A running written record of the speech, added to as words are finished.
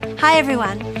Hi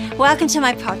everyone, welcome to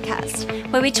my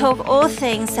podcast where we talk all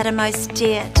things that are most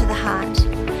dear to the heart.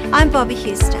 I'm Bobby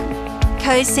Houston,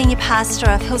 co-senior pastor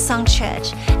of Hillsong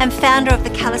Church and founder of the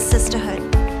Callous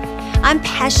Sisterhood. I'm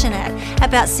passionate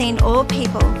about seeing all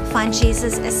people find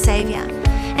Jesus as Savior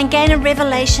and gain a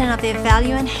revelation of their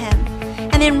value in Him,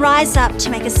 and then rise up to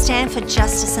make a stand for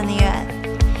justice in the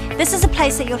earth. This is a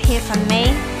place that you'll hear from me,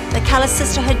 the Callous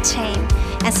Sisterhood team,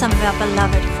 and some of our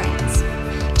beloved friends.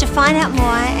 To find out more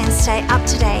and stay up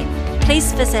to date,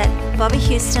 please visit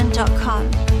bobbyhouston.com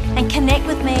and connect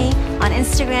with me on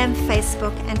Instagram,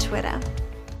 Facebook, and Twitter.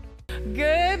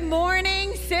 Good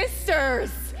morning, sisters.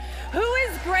 Who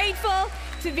is grateful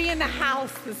to be in the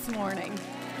house this morning?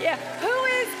 Yeah, who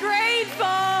is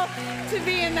grateful to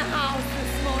be in the house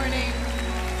this morning?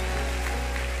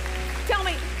 Tell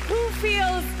me, who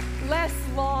feels less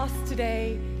lost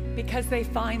today because they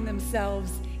find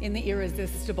themselves in the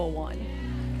irresistible one?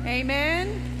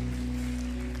 Amen.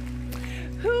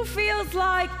 Who feels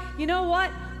like, you know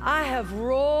what? I have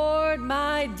roared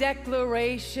my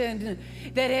declaration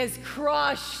that has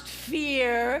crushed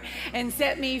fear and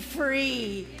set me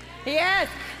free. Yes,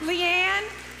 Leanne,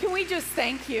 can we just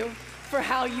thank you for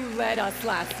how you led us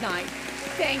last night?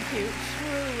 Thank you,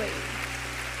 truly.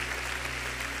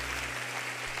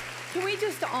 Can we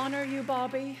just honor you,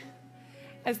 Bobby,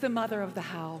 as the mother of the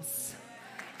house,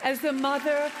 as the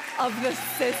mother of the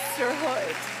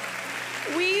sisterhood?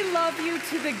 We love you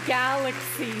to the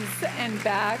galaxies and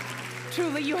back.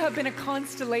 Truly, you have been a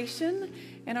constellation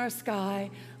in our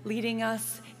sky, leading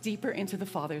us deeper into the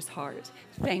Father's heart.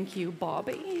 Thank you,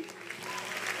 Bobby.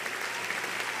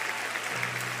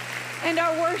 And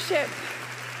our worship,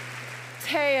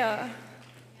 Taya,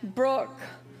 Brooke,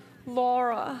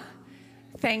 Laura,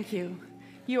 thank you.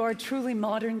 You are truly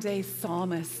modern day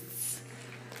psalmists,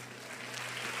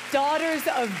 daughters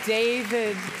of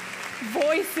David,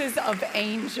 voices of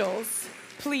angels.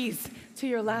 Please, to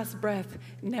your last breath,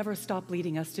 never stop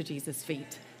leading us to Jesus'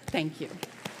 feet. Thank you.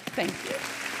 Thank you.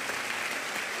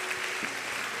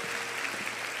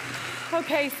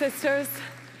 Okay, sisters,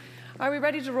 are we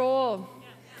ready to roll?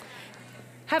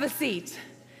 Have a seat.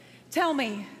 Tell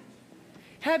me,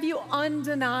 have you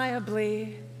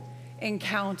undeniably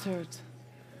encountered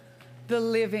the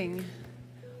living,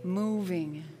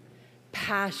 moving,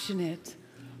 passionate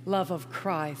love of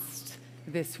Christ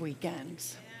this weekend?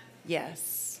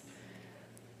 Yes.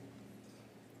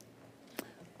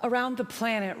 Around the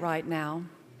planet right now,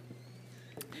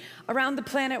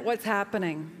 what's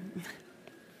happening?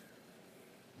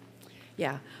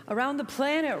 Yeah, around the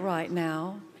planet right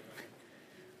now,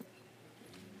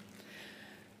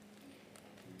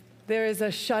 there is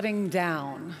a shutting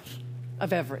down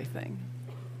of everything.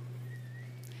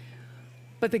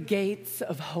 But the gates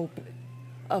of hope,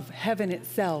 of heaven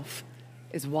itself,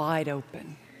 is wide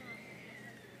open.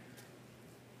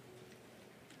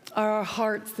 Are our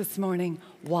hearts this morning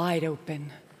wide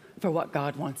open for what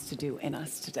God wants to do in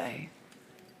us today?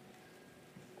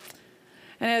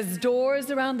 And as doors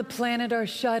around the planet are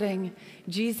shutting,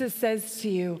 Jesus says to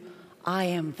you, I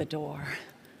am the door.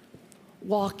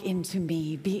 Walk into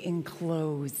me, be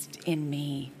enclosed in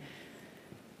me.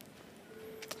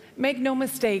 Make no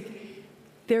mistake,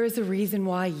 there is a reason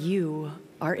why you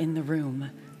are in the room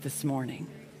this morning.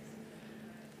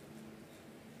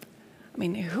 I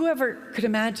mean, whoever could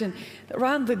imagine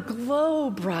around the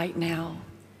globe right now,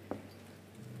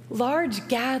 large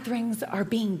gatherings are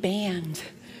being banned,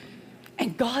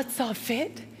 and God saw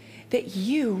fit that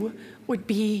you would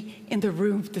be in the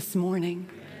room this morning.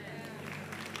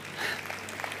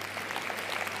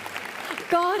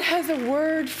 God has a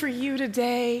word for you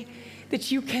today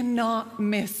that you cannot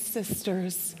miss,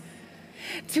 sisters.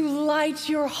 To light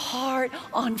your heart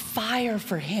on fire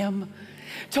for Him.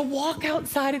 To walk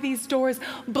outside of these doors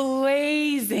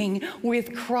blazing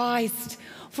with Christ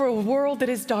for a world that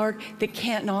is dark that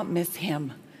can't not miss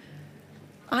Him.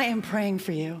 I am praying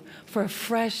for you for a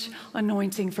fresh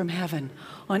anointing from heaven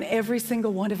on every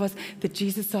single one of us that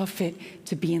Jesus saw fit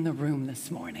to be in the room this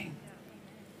morning.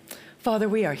 Father,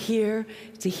 we are here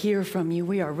to hear from you.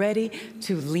 We are ready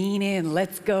to lean in.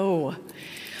 Let's go.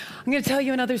 I'm going to tell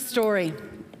you another story,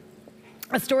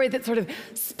 a story that sort of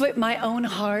split my own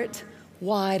heart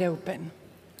wide open.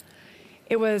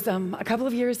 It was a couple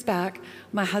of years back.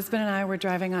 My husband and I were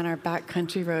driving on our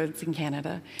backcountry roads in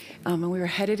Canada, and we were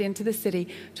headed into the city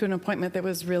to an appointment that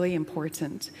was really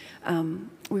important.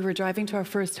 We were driving to our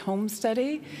first home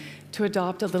study to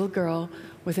adopt a little girl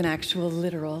with an actual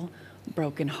literal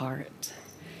broken heart.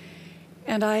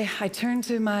 And I turned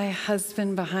to my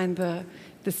husband behind the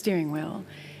steering wheel,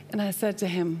 and I said to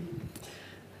him,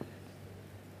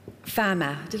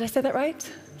 Fama, did I say that right?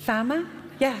 Fama?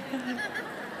 Yeah.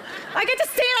 I get to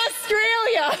stay in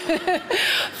Australia.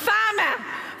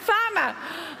 Fama.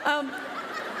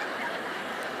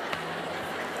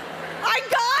 I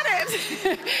got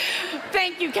it.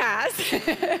 Thank you, Cass.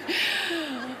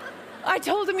 I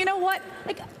told him, you know what?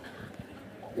 Like,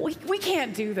 we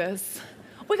can't do this.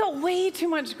 We got way too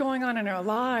much going on in our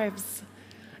lives.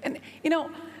 And, you know,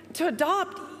 to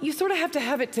adopt, you sort of have to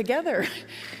have it together.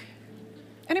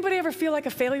 Anybody ever feel like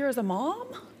a failure as a mom?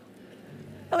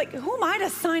 Like, who am I to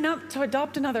sign up to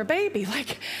adopt another baby?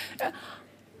 Like,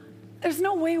 there's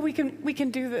no way we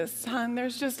can do this, hon.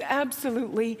 There's just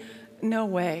absolutely no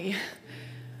way.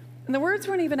 And the words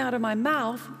weren't even out of my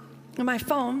mouth, and my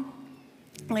phone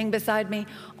laying beside me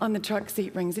on the truck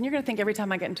seat rings. And you're gonna think every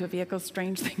time I get into a vehicle,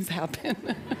 strange things happen.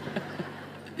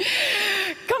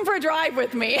 Come for a drive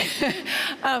with me.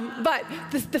 But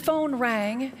the phone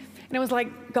rang, and it was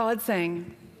like God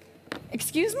saying,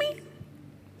 excuse me?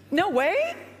 No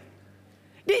way?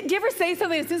 Do you ever say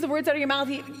something, as soon as the words out of your mouth,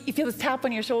 you feel this tap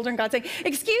on your shoulder and God saying,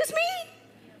 excuse me?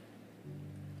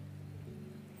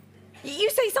 You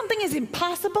say something is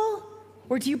impossible?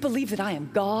 Or do you believe that I am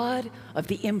God of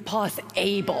the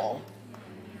impossible?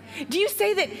 Do you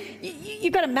say that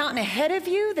you've got a mountain ahead of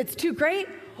you that's too great?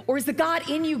 Or is the God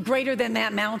in you greater than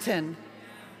that mountain?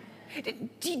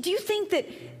 Do you think that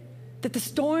the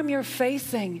storm you're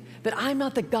facing, that I'm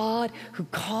not the God who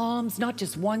calms not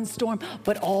just one storm,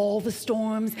 but all the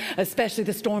storms, especially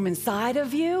the storm inside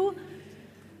of you?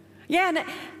 Yeah, and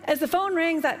as the phone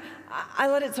rings, I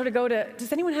let it sort of go to,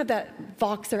 does anyone have that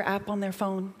Voxer app on their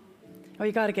phone? Oh,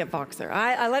 you gotta get Voxer.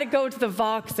 I let it go to the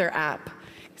Voxer app.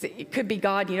 It could be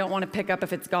God, you don't want to pick up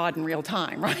if it's God in real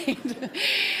time, right?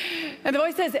 And the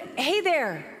voice says, hey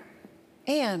there,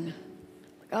 Anne.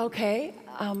 Okay,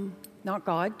 not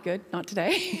God, good, not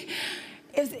today.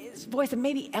 His voice, and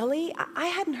maybe Ellie. I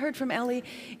hadn't heard from Ellie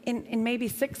in maybe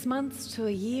 6 months to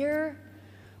a year.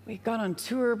 We'd gone on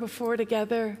tour before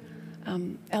together.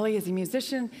 Ellie is a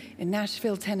musician in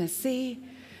Nashville, Tennessee.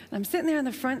 And I'm sitting there in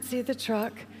the front seat of the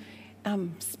truck,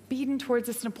 speeding towards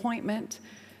this appointment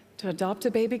to adopt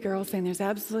a baby girl, saying there's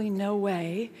absolutely no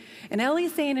way. And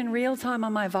Ellie's saying in real time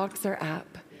on my Voxer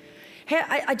app, hey,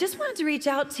 I just wanted to reach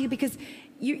out to you because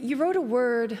you wrote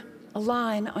a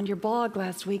line on your blog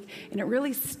last week, and it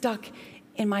really stuck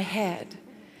in my head.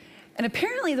 And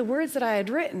apparently the words that I had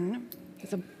written,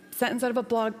 it's a sentence out of a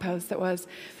blog post that was,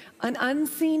 an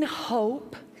unseen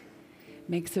hope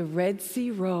makes a Red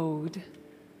Sea road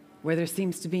where there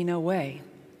seems to be no way.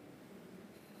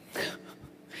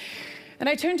 And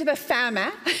I turned to the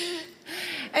FAMA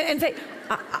and say,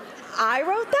 I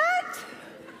wrote that?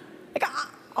 Like,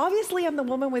 obviously, I'm the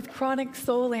woman with chronic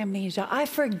soul amnesia. I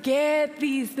forget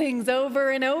these things over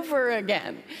and over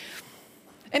again.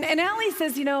 And Allie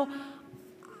says, you know,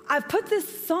 I've put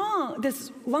this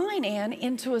line, Anne,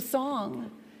 into a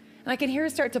song. And I can hear her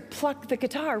start to pluck the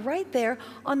guitar right there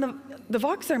on the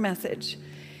Voxer message.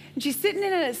 And she's sitting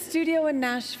in a studio in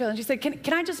Nashville, and she said,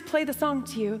 can I just play the song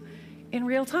to you in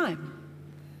real time?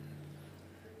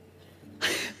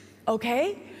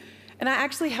 Okay. And I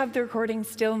actually have the recording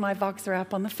still in my Voxer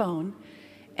app on the phone,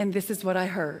 and this is what I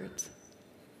heard.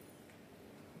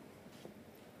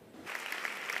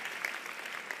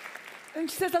 And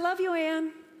she says, I love you,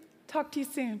 Anne. Talk to you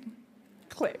soon.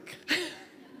 Click.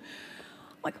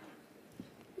 Like,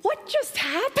 what just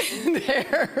happened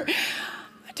there?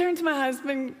 I turned to my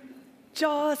husband,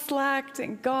 jaw slacked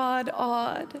and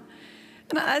God-awed.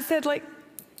 And I said, like,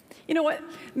 you know what?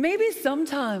 Maybe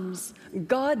sometimes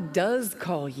God does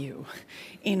call you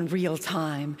in real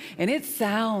time, and it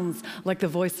sounds like the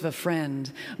voice of a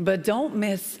friend, but don't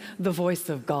miss the voice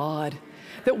of God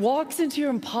that walks into your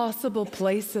impossible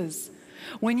places.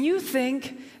 When you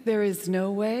think there is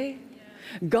no way,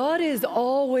 God is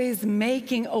always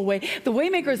making a way. The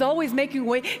waymaker is always making a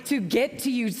way to get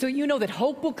to you, so you know that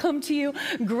hope will come to you.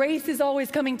 Grace is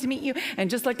always coming to meet you. And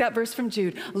just like that verse from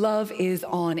Jude, love is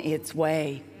on its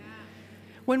way.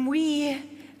 When we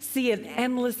see an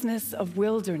endlessness of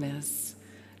wilderness,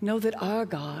 know that our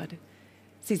God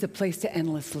sees a place to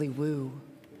endlessly woo.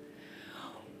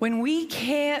 When we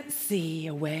can't see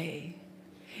a way,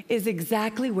 is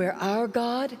exactly where our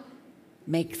God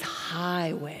makes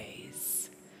highways.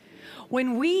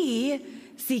 When we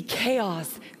see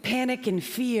chaos, panic, and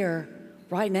fear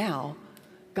right now,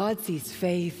 God sees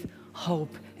faith,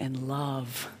 hope, and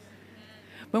love.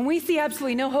 When we see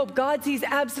absolutely no hope, God sees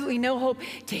absolutely no hope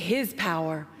to His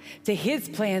power, to His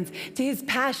plans, to His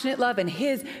passionate love, and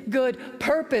His good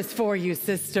purpose for you,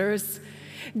 sisters.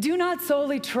 Do not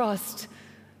solely trust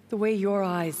the way your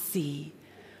eyes see,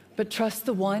 but trust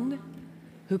the one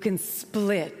who can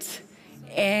split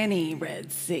any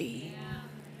Red Sea.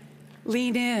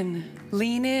 Lean in,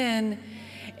 lean in.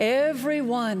 Every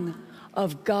one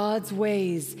of God's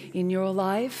ways in your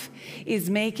life is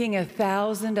making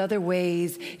 1,000 other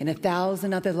ways in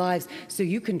 1,000 other lives, so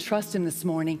you can trust him this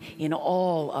morning in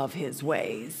all of his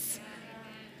ways.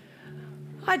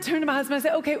 I turned to my husband and I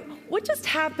said, okay, what just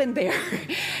happened there?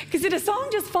 Because did a song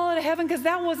just fall out of heaven? Because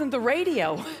that wasn't the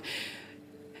radio.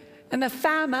 And the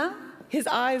farmer, his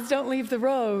eyes don't leave the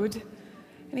road.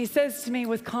 And he says to me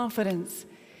with confidence,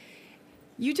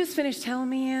 you just finished telling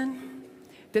me, Ann,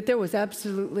 that there was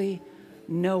absolutely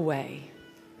no way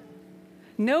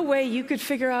you could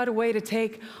figure out a way to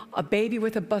take a baby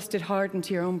with a busted heart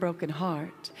into your own broken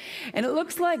heart. And it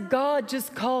looks like God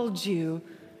just called you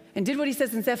and did what he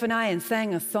says in Zephaniah and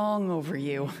sang a song over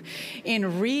you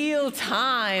in real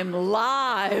time,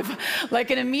 live, like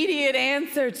an immediate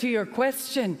answer to your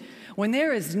question. When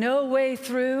there is no way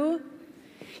through,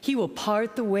 he will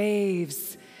part the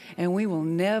waves and we will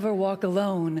never walk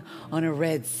alone on a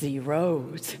Red Sea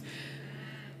road.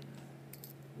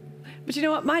 But you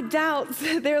know what? My doubts,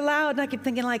 they're loud, and I keep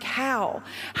thinking, like, how?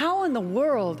 How in the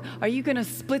world are you going to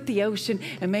split the ocean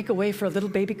and make a way for a little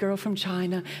baby girl from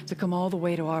China to come all the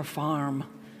way to our farm?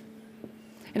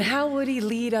 And how would he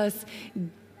lead us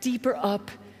deeper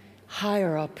up,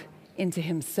 higher up into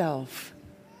himself?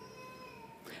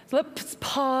 So let's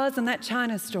pause on that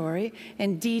China story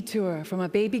and detour from a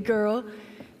baby girl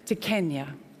to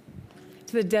Kenya,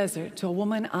 to the desert, to a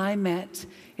woman I met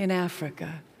in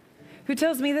Africa, who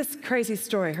tells me this crazy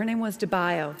story. Her name was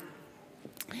Debayo.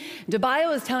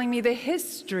 Debayo is telling me the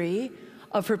history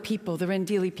of her people, the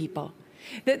Rendille people,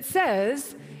 that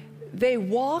says they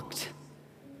walked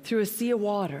through a sea of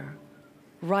water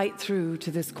right through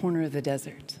to this corner of the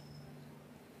desert.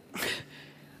 I'm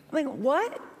like,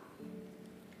 what?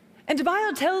 And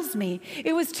Debayo tells me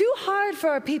it was too hard for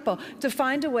our people to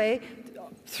find a way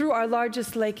through our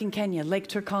largest lake in Kenya, Lake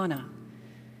Turkana.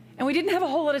 And we didn't have a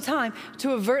whole lot of time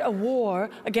to avert a war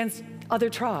against other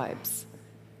tribes.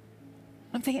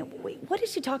 I'm thinking, wait, what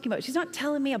is she talking about? She's not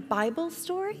telling me a Bible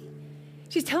story.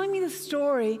 She's telling me the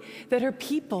story that her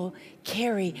people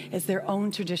carry as their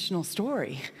own traditional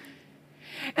story.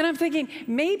 And I'm thinking,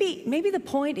 maybe the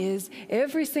point is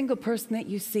every single person that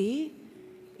you see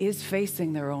is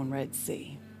facing their own Red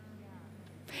Sea.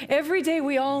 Every day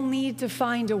we all need to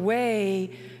find a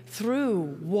way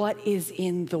through what is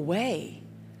in the way.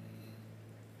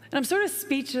 And I'm sort of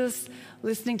speechless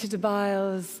listening to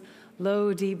Debayo's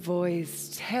low, deep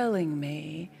voice telling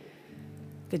me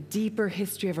the deeper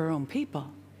history of our own people.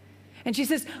 And she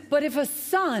says, but if a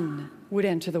son would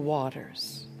enter the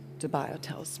waters, Debayo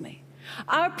tells me,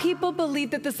 our people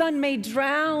believe that the son may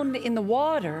drown in the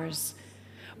waters,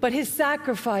 but his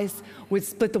sacrifice would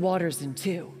split the waters in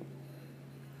two.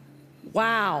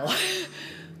 Wow.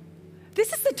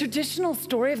 This is the traditional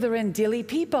story of the Rendille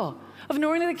people of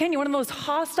northern Kenya, one of the most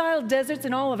hostile deserts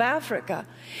in all of Africa.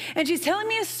 And she's telling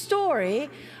me a story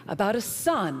about a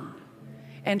son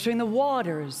entering the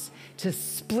waters to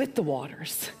split the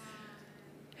waters.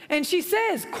 And she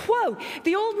says, quote,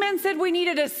 the old men said we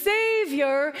needed a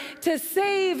savior to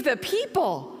save the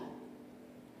people.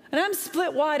 And I'm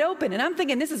split wide open, and I'm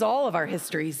thinking this is all of our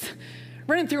histories,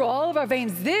 running through all of our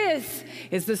veins. This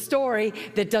is the story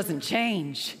that doesn't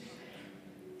change.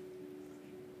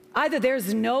 Either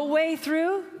there's no way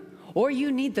through, or you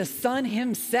need the Son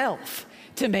himself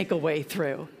to make a way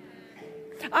through.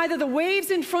 Either the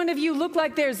waves in front of you look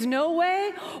like there's no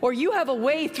way, or you have a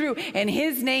way through, and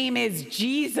his name is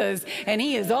Jesus, and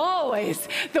he is always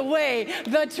the way,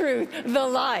 the truth, the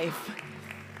life.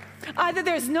 Either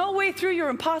there's no way through, you're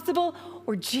impossible,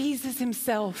 or Jesus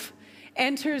himself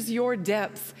enters your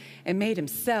depths and made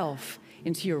himself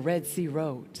into your Red Sea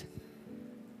road.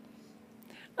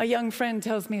 A young friend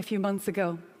tells me a few months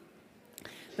ago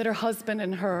that her husband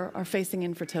and her are facing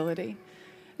infertility.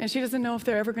 And she doesn't know if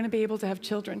they're ever going to be able to have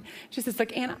children. She says,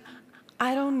 like, Anna,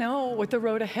 I don't know what the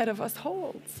road ahead of us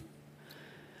holds.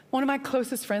 One of my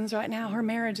closest friends right now, her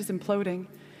marriage is imploding,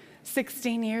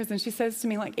 16 years. And she says to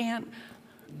me, like, Aunt,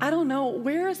 I don't know,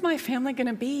 where is my family going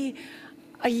to be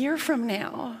a year from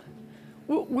now?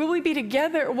 Will we be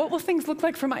together? What will things look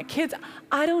like for my kids?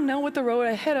 I don't know what the road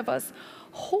ahead of us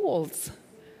holds.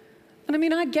 And I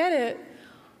mean, I get it.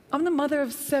 I'm the mother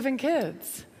of 7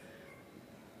 kids.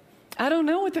 I don't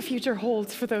know what the future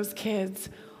holds for those kids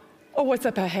or what's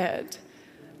up ahead.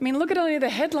 I mean, look at all of the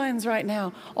headlines right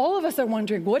now. All of us are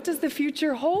wondering, what does the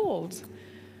future hold?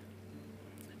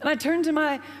 And I turn to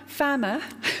my family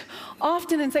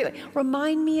often and say, like,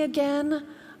 remind me again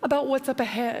about what's up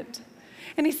ahead.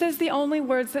 And he says the only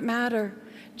words that matter.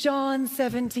 John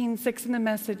 17:6 in the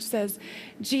Message says,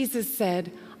 Jesus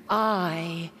said,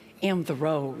 I am the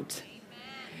road.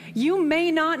 You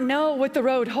may not know what the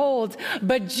road holds,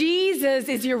 but Jesus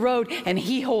is your road, and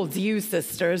he holds you,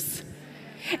 sisters.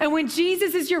 And when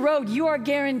Jesus is your road, you are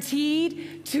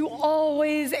guaranteed to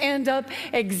always end up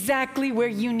exactly where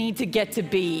you need to get to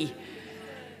be.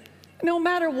 No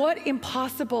matter what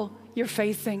impossible you're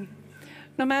facing,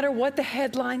 no matter what the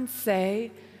headlines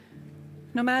say,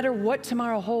 no matter what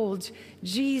tomorrow holds,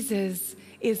 Jesus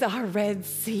is our Red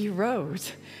Sea road.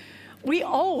 We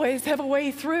always have a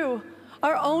way through.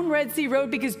 Our own Red Sea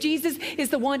road, because Jesus is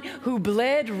the one who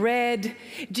bled red.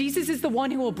 Jesus is the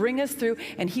one who will bring us through,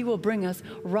 and he will bring us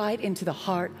right into the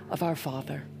heart of our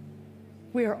Father.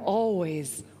 We are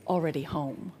always already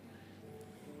home.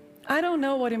 I don't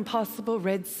know what impossible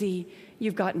Red Sea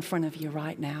you've got in front of you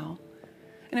right now.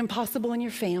 An impossible in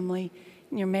your family,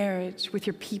 in your marriage, with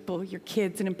your people, your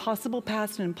kids, an impossible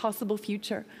past, an impossible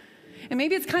future. And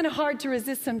maybe it's kind of hard to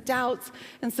resist some doubts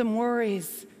and some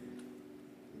worries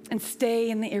and stay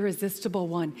in the irresistible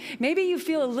one. Maybe you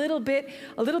feel a little bit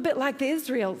like the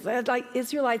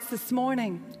Israelites this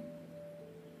morning,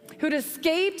 who'd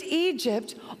escaped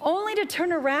Egypt only to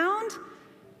turn around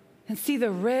and see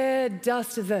the red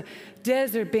dust of the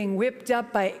desert being whipped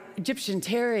up by Egyptian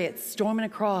chariots storming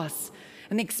across,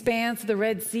 and the expanse of the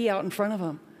Red Sea out in front of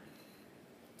them.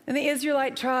 And the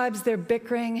Israelite tribes, they're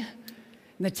bickering,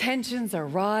 and the tensions are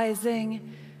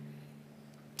rising.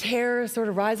 Terror sort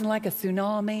of rising like a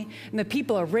tsunami, and the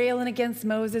people are railing against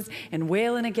Moses and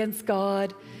wailing against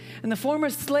God. And the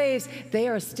former slaves, they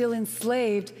are still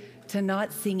enslaved to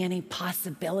not seeing any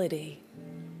possibility.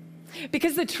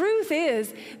 Because the truth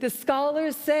is, the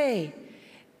scholars say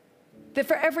that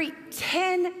for every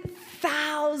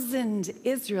 10,000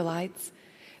 Israelites,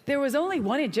 there was only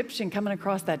one Egyptian coming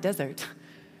across that desert.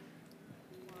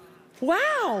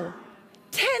 Wow!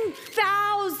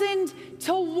 10,000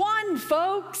 to 1,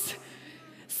 folks.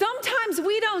 Sometimes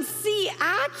we don't see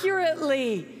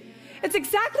accurately. It's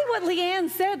exactly what Leanne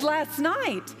said last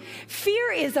night.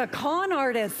 Fear is a con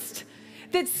artist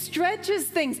that stretches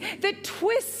things, that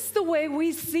twists the way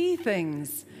we see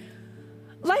things.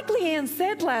 Like Leanne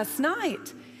said last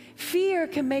night, fear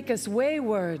can make us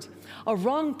wayward. A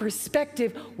wrong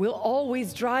perspective will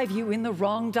always drive you in the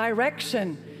wrong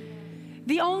direction.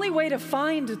 The only way to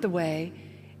find the way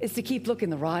is to keep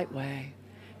looking the right way,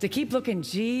 to keep looking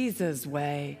Jesus'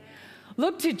 way.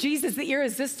 Look to Jesus, the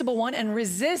irresistible one, and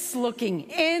resist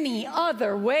looking any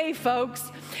other way,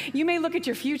 folks. You may look at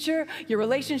your future, your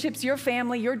relationships, your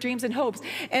family, your dreams and hopes,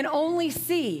 and only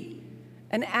see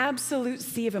an absolute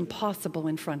sea of impossible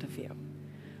in front of you.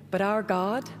 But our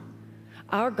God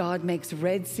makes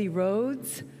Red Sea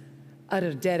roads out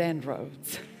of dead-end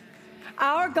roads.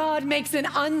 Our God makes an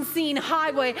unseen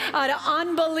highway out of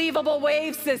unbelievable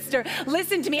waves, sister.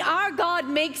 Listen to me. Our God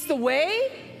makes the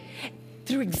way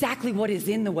through exactly what is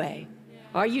in the way.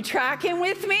 Are you tracking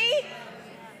with me?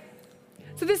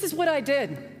 So this is what I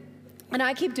did. And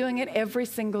I keep doing it every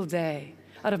single day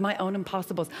out of my own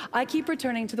impossibles. I keep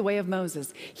returning to the way of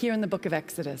Moses here in the book of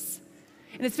Exodus.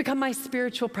 And it's become my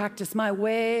spiritual practice, my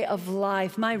way of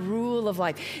life, my rule of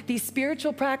life. These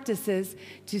spiritual practices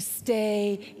to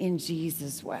stay in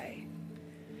Jesus' way.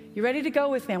 You ready to go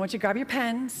with me? I want you to grab your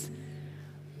pens,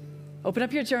 open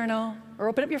up your journal, or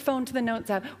open up your phone to the Notes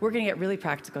app. We're going to get really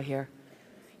practical here.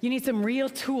 You need some real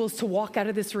tools to walk out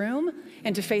of this room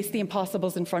and to face the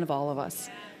impossibles in front of all of us.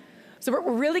 So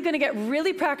we're really going to get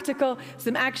really practical,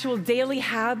 some actual daily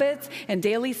habits and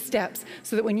daily steps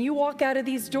so that when you walk out of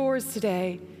these doors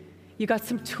today, you got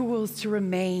some tools to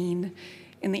remain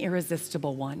in the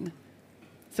irresistible one.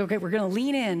 So okay, we're going to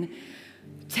lean in.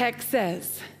 Text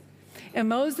says, and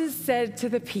Moses said to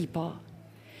the people,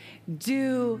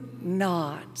 do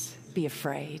not be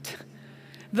afraid.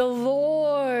 The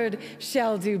Lord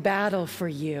shall do battle for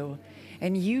you,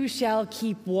 and you shall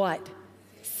keep what?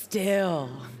 Still.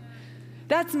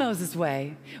 That's Moses'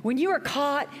 way. When you are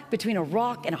caught between a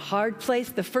rock and a hard place,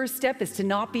 the first step is to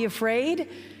not be afraid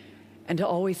and to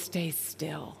always stay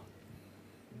still.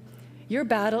 Your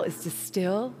battle is to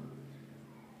still,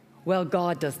 well,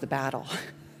 God does the battle.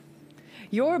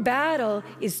 Your battle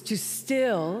is to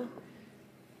still,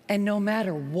 and no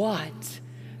matter what,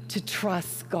 to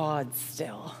trust God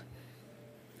still.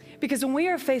 Because when we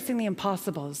are facing the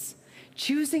impossibles,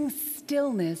 choosing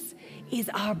stillness is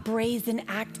our brazen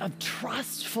act of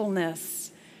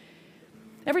trustfulness.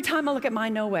 Every time I look at my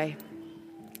no way,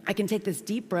 I can take this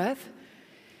deep breath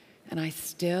and I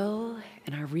still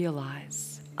and I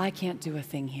realize I can't do a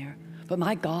thing here. But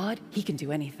my God, he can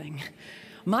do anything.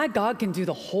 My God can do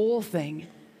the whole thing.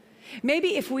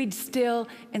 Maybe if we'd still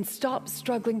and stop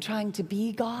struggling trying to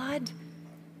be God,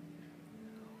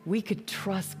 we could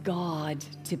trust God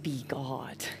to be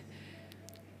God.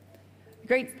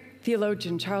 Great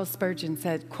theologian Charles Spurgeon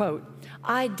said, quote,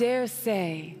 "I dare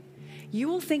say you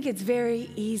will think it's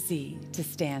very easy to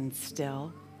stand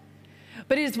still,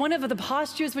 but it is one of the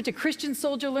postures which a Christian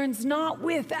soldier learns not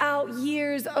without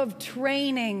years of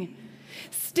training.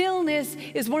 Stillness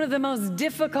is one of the most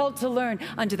difficult to learn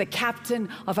under the captain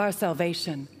of our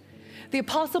salvation." The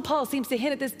Apostle Paul seems to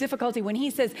hint at this difficulty when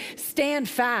he says, "Stand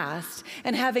fast,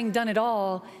 and having done it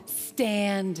all,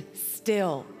 stand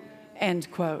still," end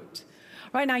quote.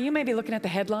 Right now, you may be looking at the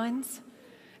headlines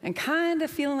and kind of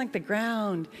feeling like the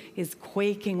ground is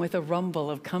quaking with a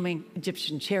rumble of coming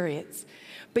Egyptian chariots.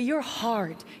 But your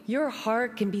heart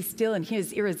can be still in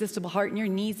his irresistible heart, and your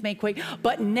knees may quake,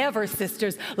 but never,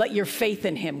 sisters, let your faith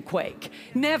in him quake.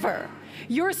 Never.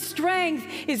 Your strength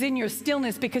is in your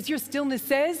stillness, because your stillness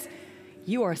says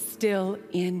you are still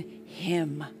in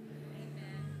him.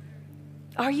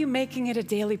 Are you making it a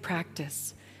daily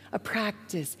practice? A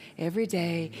practice every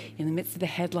day in the midst of the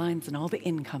headlines and all the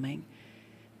incoming,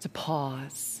 to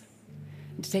pause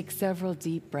and to take several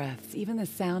deep breaths. Even the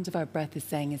sound of our breath is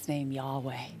saying his name,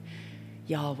 Yahweh.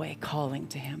 Yahweh, calling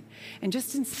to him. And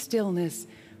just in stillness,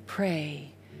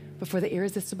 pray before the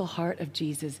irresistible heart of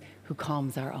Jesus, who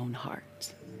calms our own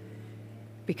heart.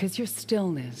 Because your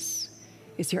stillness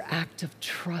is your act of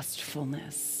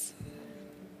trustfulness.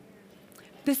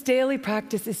 This daily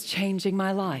practice is changing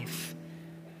my life.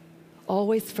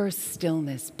 Always first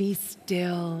stillness. Be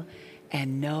still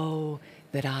and know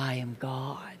that I am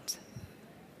God.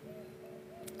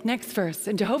 Next verse.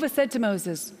 And Jehovah said to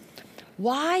Moses,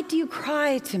 "Why do you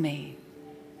cry to me?"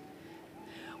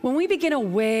 When we begin a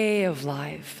way of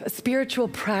life, a spiritual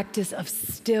practice of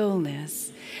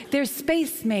stillness, there's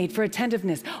space made for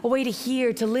attentiveness, a way to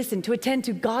hear, to listen, to attend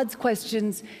to God's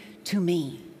questions to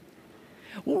me.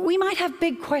 We might have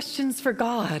big questions for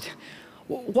God.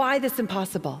 Why this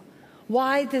impossible?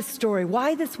 Why this story?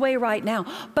 Why this way right now?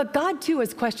 But God too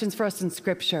has questions for us in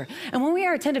Scripture. And when we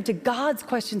are attentive to God's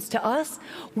questions to us,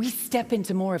 we step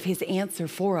into more of his answer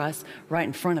for us right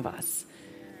in front of us.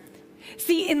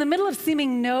 See, in the middle of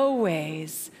seeming no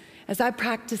ways, as I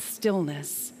practice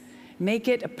stillness, make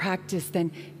it a practice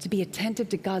then to be attentive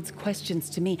to God's questions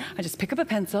to me. I just pick up a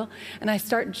pencil and I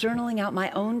start journaling out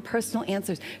my own personal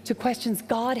answers to questions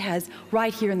God has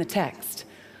right here in the text.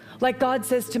 Like God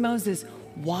says to Moses,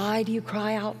 "Why do you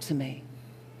cry out to me?"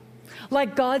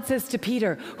 Like God says to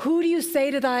Peter, "Who do you say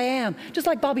that I am?" Just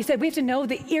like Bobby said, we have to know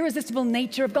the irresistible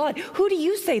nature of God. Who do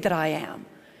you say that I am?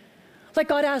 Like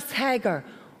God asks Hagar,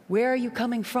 "Where are you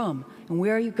coming from and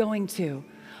where are you going to?"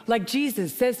 Like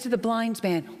Jesus says to the blind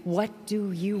man, "What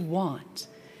do you want?"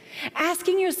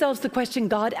 Asking yourselves the question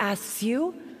God asks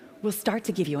you will start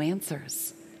to give you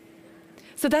answers.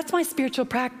 So that's my spiritual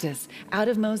practice out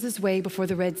of Moses' way before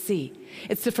the Red Sea.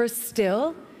 It's to first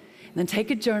still, and then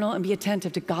take a journal and be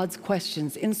attentive to God's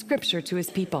questions in Scripture to his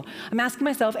people. I'm asking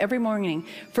myself every morning,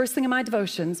 first thing in my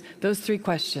devotions, those 3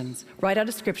 questions, right out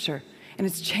of Scripture, and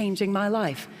it's changing my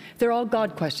life. They're all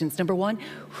God questions. Number 1,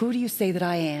 who do you say that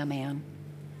I am, Anne?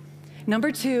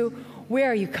 Number 2,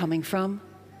 where are you coming from?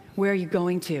 Where are you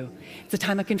going to? It's a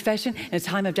time of confession and a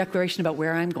time of declaration about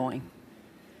where I'm going.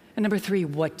 And number 3,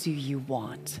 what do you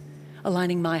want?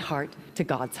 Aligning my heart to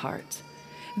God's heart.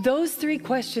 Those 3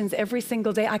 questions every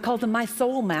single day, I call them my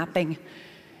soul mapping.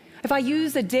 If I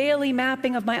use a daily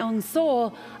mapping of my own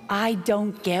soul, I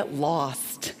don't get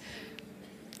lost.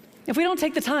 If we don't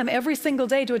take the time every single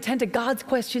day to attend to God's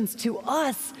questions to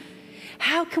us,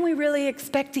 how can we really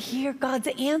expect to hear God's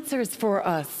answers for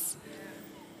us?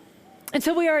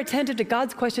 Until we are attentive to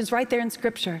God's questions right there in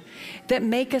Scripture that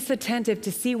make us attentive to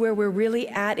see where we're really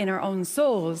at in our own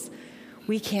souls,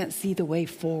 we can't see the way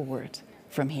forward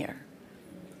from here.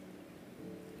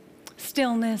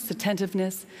 Stillness,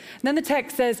 attentiveness. And then the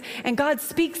text says, and God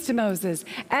speaks to Moses,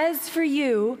 "As for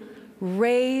you,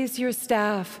 raise your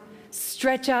staff,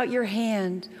 stretch out your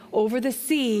hand over the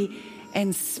sea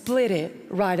and split it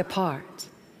right apart."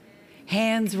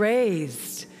 Hands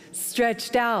raised,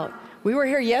 stretched out. We were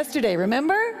here yesterday,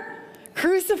 remember?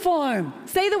 Cruciform.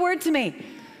 Say the word to me.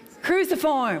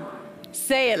 Cruciform.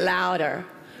 Say it louder.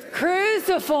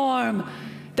 Cruciform.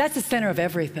 That's the center of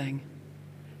everything.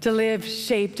 To live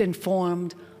shaped and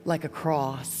formed like a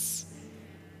cross.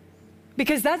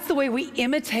 Because that's the way we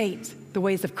imitate the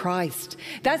ways of Christ.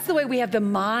 That's the way we have the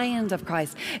mind of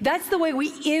Christ. That's the way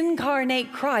we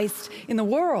incarnate Christ in the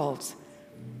world.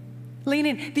 Lean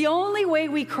in. The only way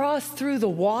we cross through the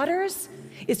waters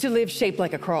is to live shaped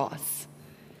like a cross.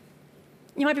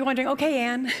 You might be wondering, okay,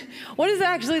 Anne, what does it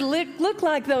actually look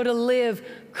like, though, to live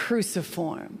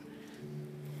cruciform?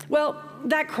 Well,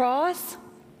 that cross,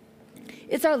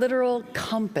 it's our literal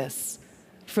compass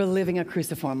for living a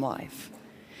cruciform life.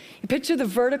 Picture the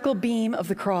vertical beam of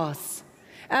the cross.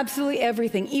 Absolutely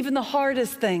everything, even the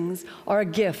hardest things, are a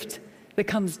gift that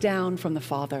comes down from the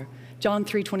Father. John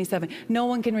 3:27, no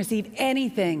one can receive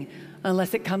anything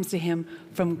unless it comes to him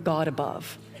from God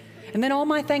above. And then all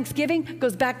my thanksgiving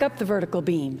goes back up the vertical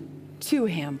beam to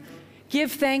him.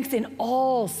 Give thanks in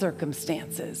all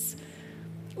circumstances.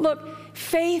 Look,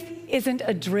 faith isn't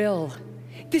a drill.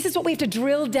 This is what we have to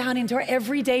drill down into our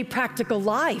everyday practical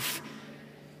life.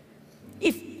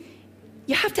 If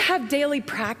you have to have daily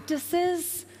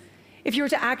practices if you were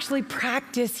to actually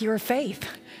practice your faith.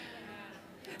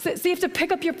 So you have to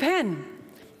pick up your pen,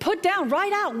 put down,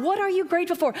 write out, what are you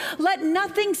grateful for? Let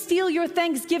nothing steal your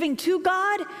thanksgiving to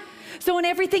God, so in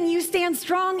everything you stand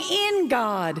strong in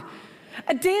God.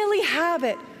 A daily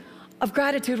habit of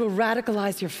gratitude will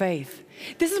radicalize your faith.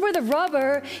 This is where the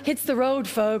rubber hits the road,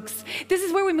 folks. This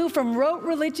is where we move from rote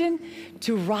religion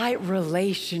to right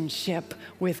relationship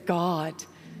with God.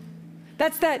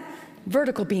 That's that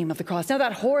vertical beam of the cross. Now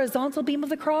that horizontal beam of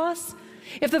the cross,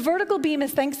 if the vertical beam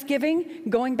is thanksgiving,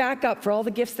 going back up for all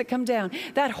the gifts that come down,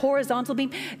 that horizontal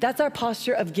beam, that's our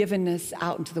posture of givenness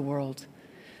out into the world.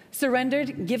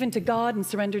 Surrendered, given to God, and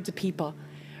surrendered to people.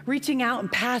 Reaching out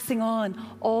and passing on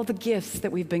all the gifts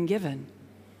that we've been given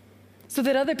so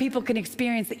that other people can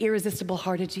experience the irresistible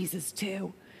heart of Jesus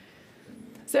too.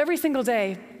 So every single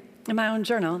day in my own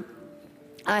journal,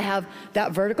 I have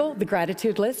that vertical, the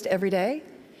gratitude list every day.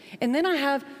 And then I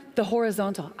have the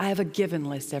horizontal. I have a given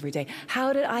list every day.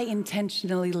 How did I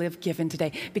intentionally live given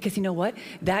today? Because you know what?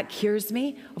 That cures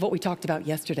me of what we talked about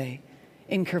yesterday,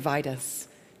 incurvitis,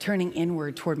 turning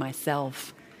inward toward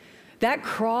myself. That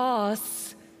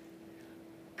cross,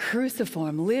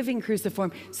 cruciform, living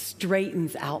cruciform,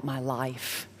 straightens out my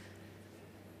life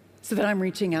so that I'm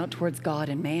reaching out towards God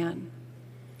and man.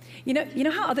 You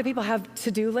know how other people have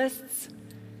to-do lists?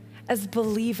 As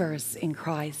believers in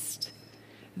Christ,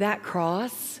 that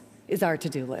cross is our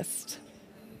to-do list.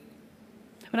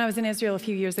 When I was in Israel a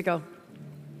few years ago,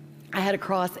 I had a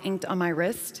cross inked on my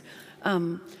wrist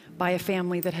by a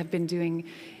family that had been doing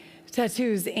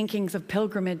tattoos, inkings of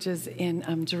pilgrimages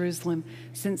in Jerusalem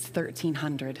since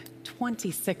 1300,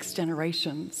 26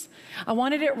 generations. I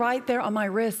wanted it right there on my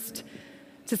wrist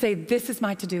to say, this is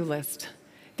my to-do list.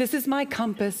 This is my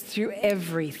compass through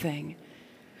everything.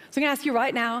 So I'm gonna ask you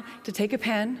right now to take a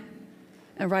pen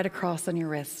and write a cross on your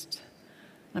wrist.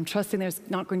 I'm trusting there's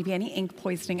not going to be any ink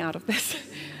poisoning out of this.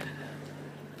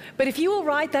 But if you will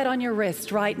write that on your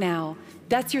wrist right now,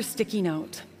 that's your sticky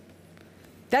note.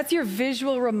 That's your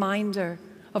visual reminder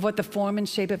of what the form and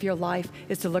shape of your life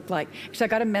is to look like. Actually, I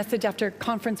got a message after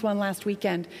conference one last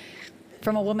weekend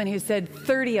from a woman who said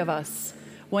 30 of us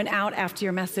went out after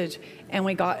your message and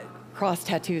we got cross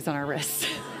tattoos on our wrists.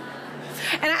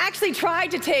 And I actually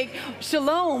tried to take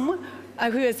Shalom,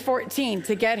 who is 14,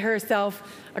 to get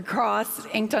herself a cross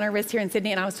inked on her wrist here in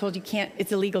Sydney, and I was told you can't,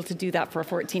 it's illegal to do that for a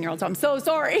 14-year-old, so I'm so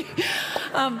sorry.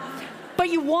 But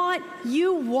you want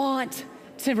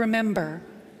to remember,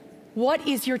 what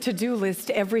is your to-do list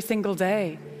every single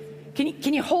day?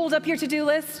 Can you hold up your to-do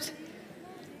list?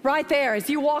 Right there, as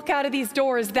you walk out of these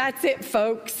doors, that's it,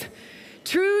 folks.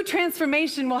 True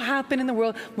transformation will happen in the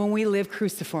world when we live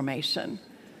cruciformation.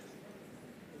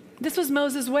 This was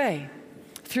Moses' way.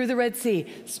 Through the Red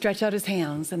Sea, stretch out his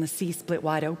hands, and the sea split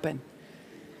wide open.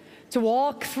 To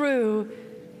walk through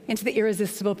into the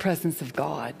irresistible presence of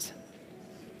God.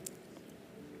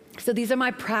 So these are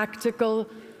my practical,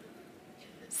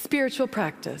 spiritual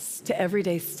practice to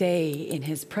everyday stay in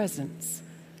his presence.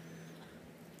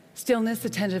 Stillness,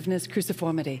 attentiveness,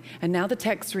 cruciformity. And now the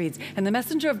text reads, and the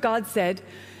messenger of God said,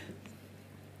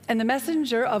 and the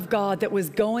messenger of God that was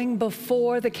going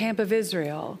before the camp of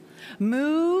Israel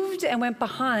moved and went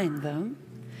behind them,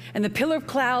 and the pillar of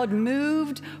cloud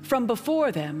moved from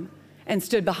before them and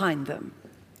stood behind them.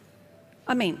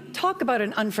 I mean, talk about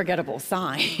an unforgettable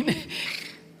sign.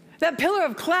 That pillar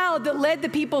of cloud that led the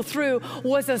people through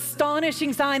was an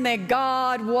astonishing sign that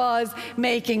God was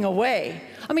making a way.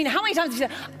 I mean, how many times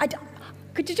have you said,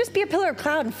 could you just be a pillar of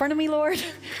cloud in front of me, Lord?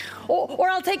 Or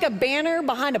I'll take a banner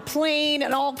behind a plane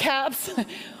in all caps.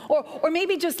 Or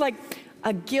maybe just like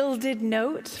a gilded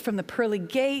note from the pearly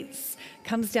gates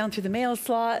comes down through the mail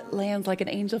slot, lands like an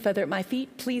angel feather at my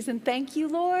feet. Please and thank you,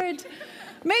 Lord.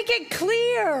 Make it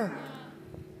clear.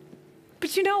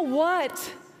 But you know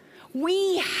what?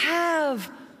 We have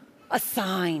a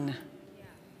sign.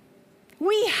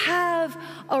 We have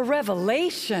a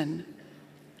revelation.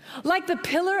 Like the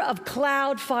pillar of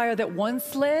cloud fire that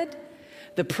once led,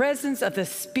 the presence of the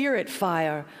Spirit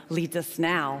fire leads us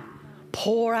now.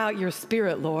 Pour out your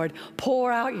Spirit, Lord.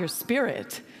 Pour out your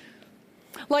Spirit.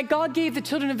 Like God gave the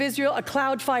children of Israel a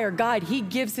cloud fire guide, he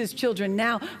gives his children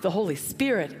now the Holy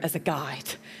Spirit as a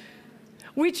guide.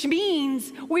 Which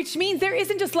means there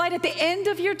isn't just light at the end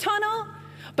of your tunnel,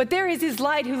 but there is his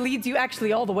light who leads you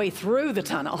actually all the way through the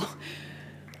tunnel.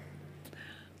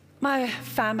 My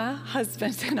Fama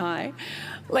husband and I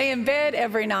lay in bed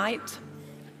every night,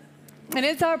 and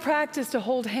it's our practice to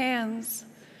hold hands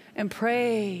and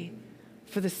pray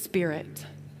for the Spirit.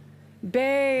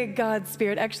 Beg God's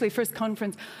Spirit. Actually, first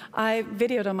conference, I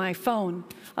videoed on my phone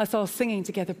us all singing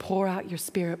together, pour out your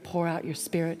Spirit,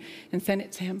 and sent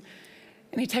it to him.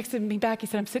 And he texted me back, he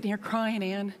said, I'm sitting here crying,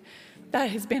 Ann.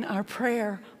 That has been our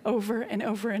prayer over and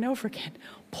over and over again.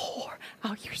 Pour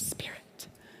out your Spirit.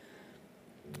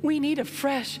 We need a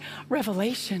fresh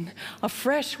revelation, a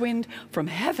fresh wind from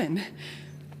heaven.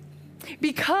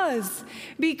 Because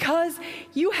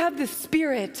you have the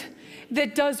Spirit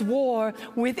that does war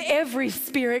with every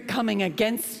spirit coming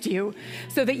against you,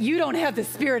 so that you don't have the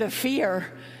spirit of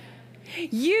fear.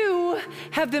 You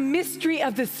have the mystery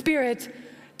of the Spirit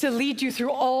to lead you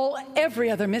through every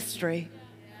other mystery.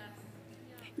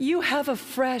 You have a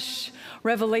fresh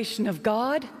revelation of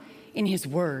God in his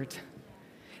word.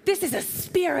 This is a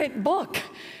spirit book.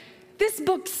 This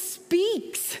book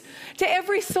speaks to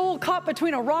every soul caught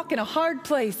between a rock and a hard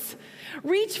place.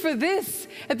 Reach for this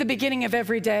at the beginning of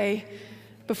every day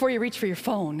before you reach for your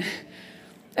phone.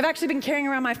 I've actually been carrying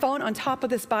around my phone on top of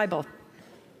this Bible,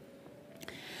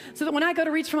 so that when I go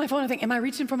to reach for my phone, I think, am I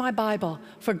reaching for my Bible,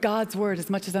 for God's word, as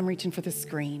much as I'm reaching for the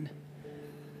screen?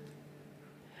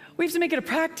 We have to make it a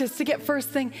practice to get first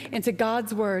thing into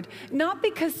God's word, not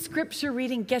because scripture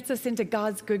reading gets us into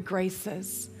God's good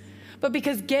graces, but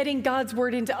because getting God's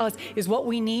word into us is what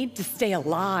we need to stay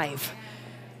alive.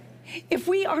 If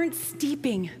we aren't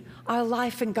steeping our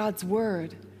life in God's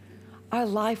word, our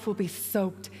life will be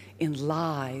soaked in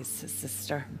lies,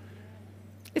 sister.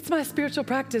 It's my spiritual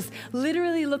practice,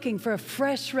 literally looking for a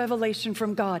fresh revelation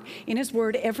from God in his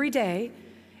word every day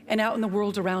and out in the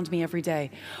world around me every day.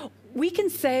 We can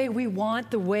say we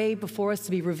want the way before us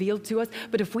to be revealed to us,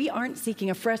 but if we aren't seeking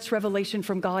a fresh revelation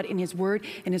from God in his word,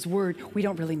 we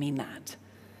don't really mean that.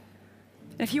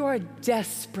 And if you are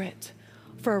desperate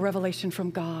for a revelation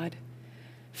from God,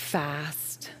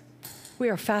 fast. We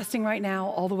are fasting right now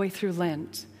all the way through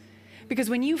Lent. Because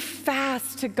when you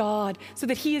fast to God so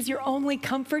that he is your only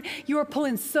comfort, you are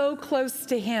pulling so close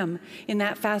to him in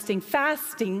that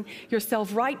fasting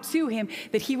yourself right to him,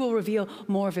 that he will reveal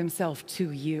more of himself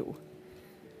to you.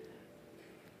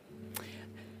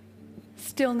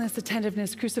 Stillness,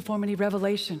 attentiveness, cruciformity,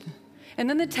 revelation. And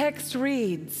then the text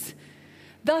reads,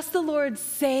 thus the Lord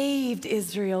saved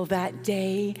Israel that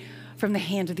day from the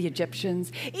hand of the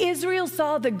Egyptians. Israel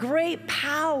saw the great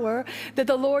power that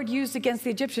the Lord used against the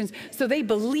Egyptians, so they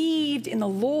believed in the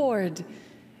Lord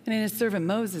and in his servant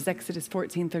Moses, Exodus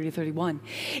 14, 30, 31.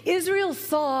 Israel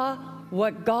saw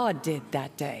what God did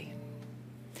that day.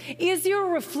 Israel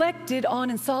reflected on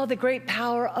and saw the great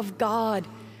power of God,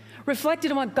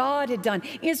 reflected on what God had done.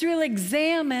 Israel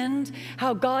examined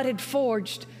how God had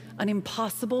forged an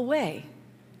impossible way.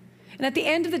 And at the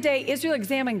end of the day, Israel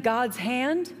examined God's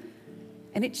hand,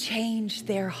 and it changed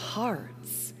their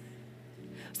hearts.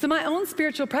 So my own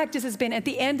spiritual practice has been at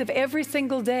the end of every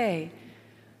single day,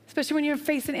 especially when you're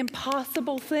facing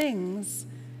impossible things,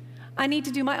 I need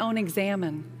to do my own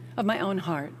examine of my own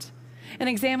heart. An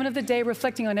examine of the day,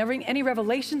 reflecting on any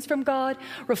revelations from God,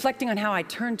 reflecting on how I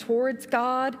turn towards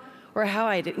God, or how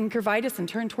I had incurvitis and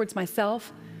turn towards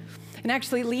myself. And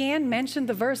actually, Leanne mentioned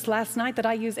the verse last night that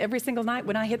I use every single night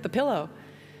when I hit the pillow.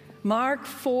 Mark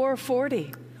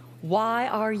 4:40. Why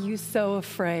are you so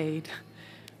afraid?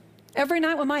 Every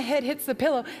night when my head hits the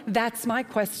pillow, that's my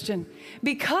question.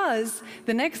 Because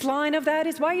the next line of that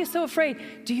is, why are you so afraid?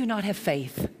 Do you not have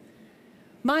faith?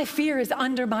 My fear is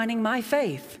undermining my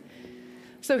faith.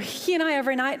 So he and I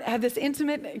every night have this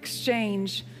intimate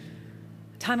exchange,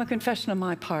 time of confession on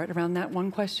my part around that one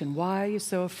question. Why are you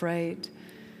so afraid?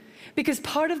 Because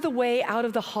part of the way out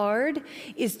of the hard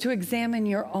is to examine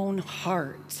your own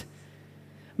heart.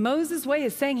 Moses' way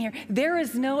is saying here, there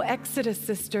is no exodus,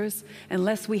 sisters,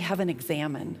 unless we have an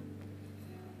examine.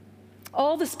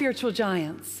 All the spiritual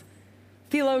giants,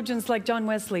 theologians like John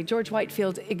Wesley, George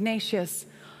Whitefield, Ignatius,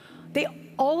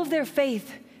 all of their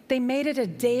faith, they made it a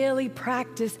daily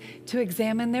practice to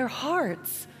examine their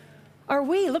hearts. Are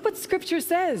we? Look what scripture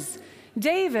says.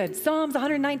 David, Psalms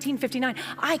 119:59,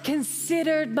 I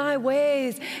considered my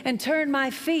ways and turned my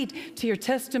feet to your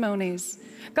testimonies.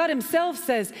 God himself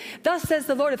says, thus says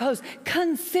the Lord of hosts,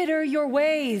 consider your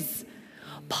ways.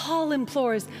 Paul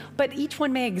implores, but each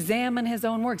one may examine his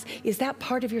own works. Is that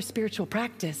part of your spiritual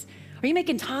practice? Are you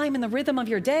making time in the rhythm of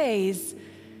your days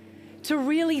to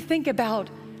really think about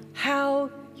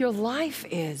how your life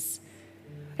is.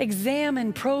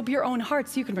 Examine, probe your own heart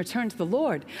so you can return to the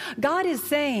Lord. God is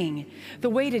saying the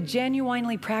way to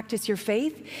genuinely practice your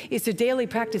faith is to daily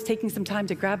practice taking some time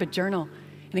to grab a journal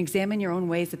and examine your own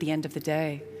ways at the end of the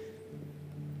day.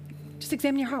 Just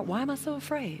examine your heart. Why am I so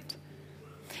afraid?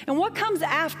 And what comes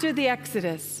after the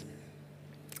Exodus?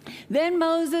 Then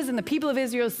Moses and the people of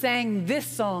Israel sang this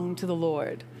song to the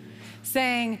Lord,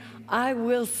 saying, I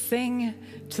will sing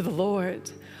to the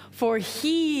Lord, for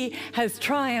he has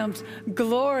triumphed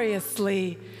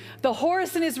gloriously. The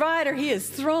horse and his rider he is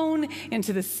thrown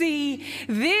into the sea.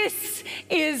 This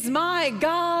is my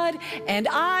God, and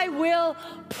I will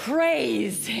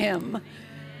praise him.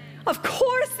 Of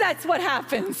course, that's what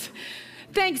happens.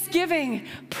 Thanksgiving,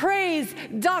 praise,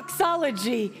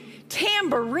 doxology,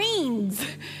 tambourines.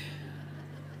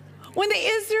 When the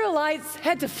Israelites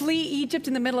had to flee Egypt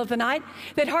in the middle of the night,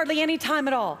 they had hardly any time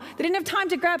at all. They didn't have time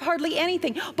to grab hardly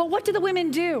anything. But what do the women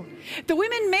do? The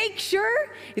women make sure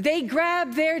they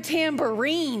grab their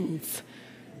tambourines.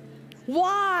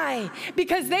 Why?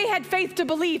 Because they had faith to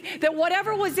believe that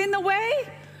whatever was in the way,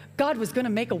 God was going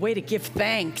to make a way to give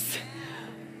thanks.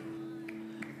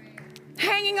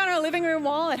 Hanging on our living room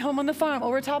wall at home on the farm,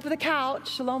 over top of the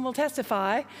couch, Shalom will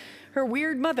testify, her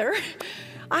weird mother,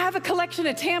 I have a collection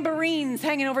of tambourines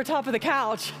hanging over top of the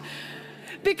couch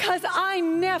because I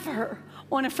never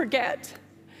want to forget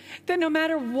that no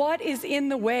matter what is in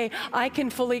the way, I can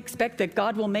fully expect that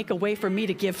God will make a way for me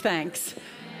to give thanks.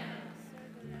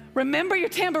 Remember your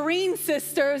tambourines,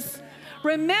 sisters.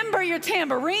 Remember your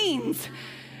tambourines.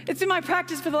 It's been my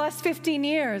practice for the last 15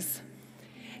 years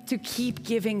to keep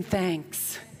giving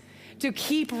thanks, to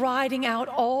keep writing out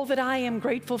all that I am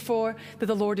grateful for that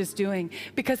the Lord is doing,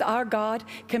 because our God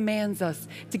commands us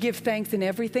to give thanks in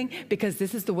everything, because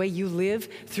this is the way you live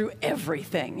through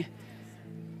everything.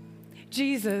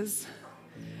 Jesus,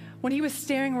 when he was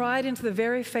staring right into the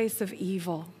very face of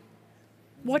evil,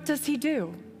 what does he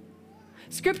do?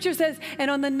 Scripture says,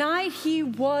 and on the night he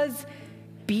was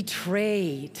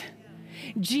betrayed,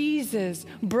 Jesus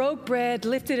broke bread,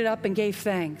 lifted it up, and gave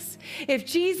thanks. If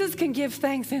Jesus can give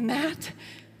thanks in that,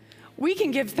 we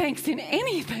can give thanks in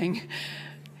anything.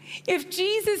 If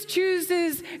Jesus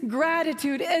chooses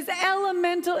gratitude as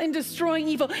elemental in destroying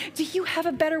evil, do you have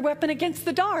a better weapon against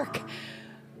the dark?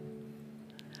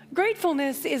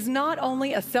 Gratefulness is not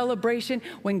only a celebration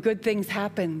when good things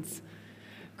happen.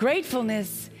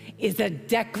 Gratefulness is a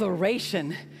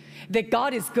declaration that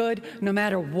God is good no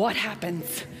matter what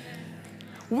happens.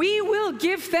 We will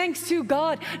give thanks to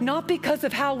God, not because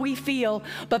of how we feel,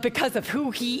 but because of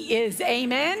who he is.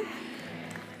 Amen?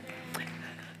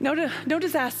 No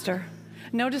disaster,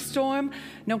 no storm,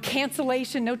 no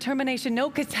cancellation, no termination, no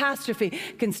catastrophe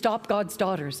can stop God's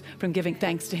daughters from giving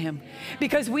thanks to him.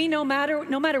 Because we, no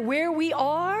matter where we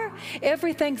are,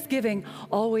 every Thanksgiving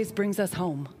always brings us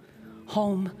home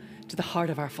to the heart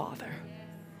of our Father.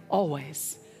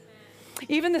 Always.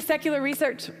 Even the secular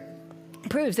research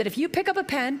proves that if you pick up a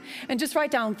pen and just write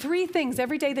down 3 things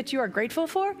every day that you are grateful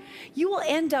for, you will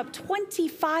end up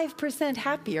 25%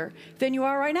 happier than you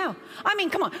are right now. I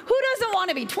mean, come on, who doesn't want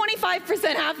to be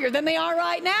 25% happier than they are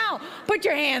right now? Put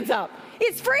your hands up.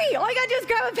 It's free. All you got to do is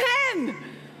grab a pen.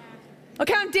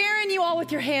 Okay, I'm daring you all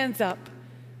with your hands up.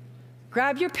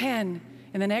 Grab your pen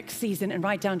in the next season and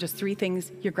write down just 3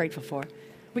 things you're grateful for.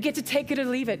 We get to take it or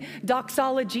leave it.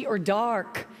 Doxology or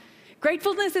dark.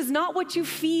 Gratefulness is not what you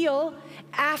feel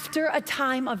after a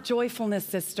time of joyfulness,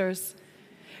 sisters.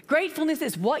 Gratefulness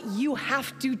is what you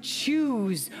have to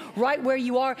choose right where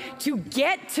you are to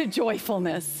get to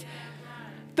joyfulness.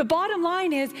 The bottom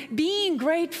line is being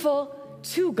grateful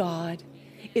to God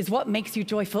is what makes you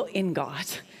joyful in God.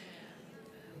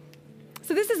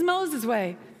 So this is Moses'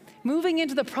 way, moving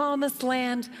into the promised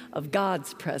land of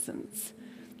God's presence.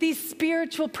 These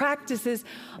spiritual practices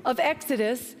of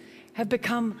Exodus have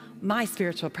become my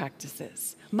spiritual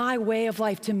practices, my way of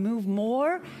life to move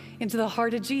more into the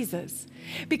heart of Jesus.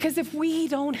 Because if we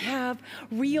don't have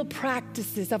real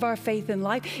practices of our faith in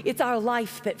life, it's our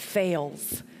life that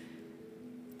fails.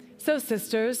 So,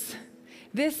 sisters,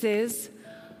 this is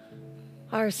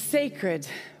our sacred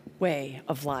way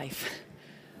of life.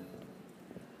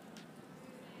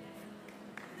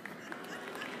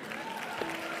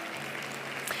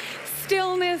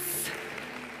 Stillness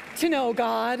to know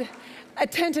God,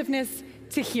 attentiveness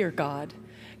to hear God,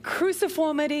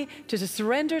 cruciformity to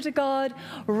surrender to God,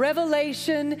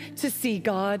 revelation to see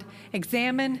God,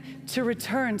 examine to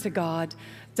return to God,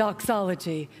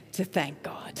 doxology to thank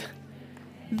God.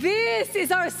 This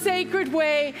is our sacred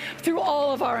way through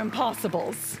all of our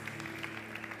impossibles.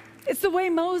 It's the way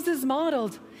Moses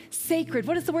modeled Sacred,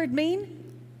 what does the word mean?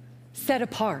 Set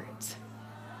apart.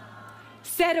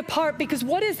 Set apart, because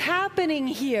what is happening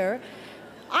here,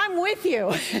 I'm with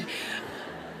you.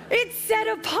 It's set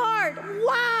apart.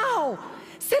 Wow.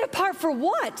 Set apart for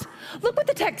what? Look what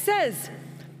the text says.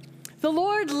 The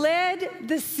Lord led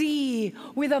the sea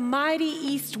with a mighty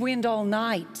east wind all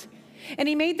night. And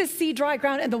he made the sea dry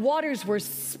ground, and the waters were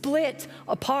split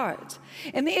apart.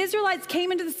 And the Israelites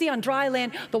came into the sea on dry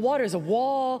land. The water is a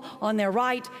wall on their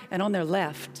right and on their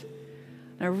left.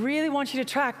 And I really want you to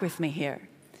track with me here.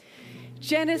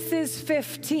 Genesis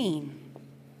 15.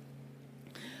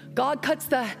 God cuts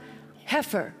the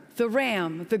heifer, the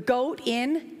ram, the goat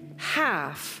in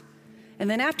half. And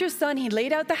then after sun, he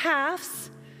laid out the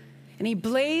halves, and he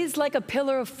blazed like a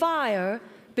pillar of fire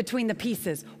between the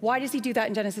pieces. Why does he do that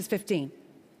in Genesis 15?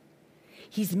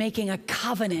 He's making a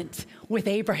covenant with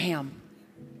Abraham.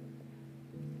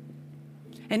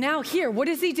 And now here, what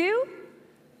does he do?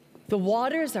 The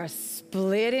waters are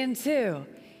split in two,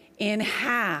 in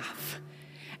half.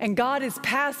 And God is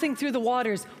passing through the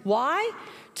waters. Why?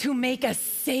 To make a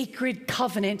sacred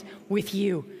covenant with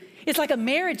you. It's like a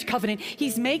marriage covenant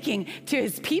he's making to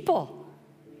his people.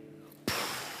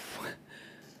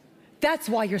 That's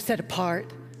why you're set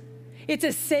apart. It's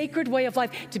a sacred way of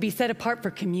life to be set apart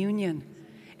for communion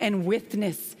and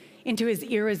witness into his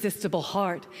irresistible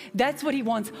heart. That's what he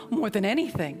wants more than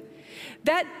anything.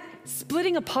 That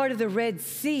splitting apart of the Red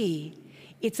Sea,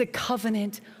 it's a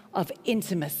covenant of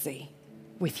intimacy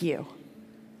with you.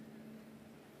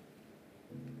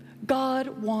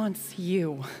 God wants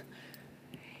you.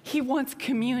 He wants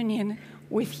communion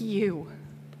with you.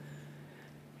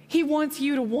 He wants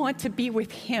you to want to be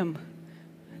with him,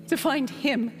 to find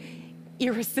him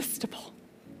irresistible.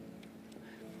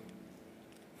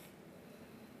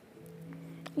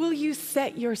 Will you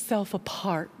set yourself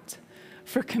apart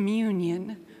for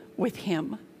communion with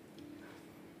him?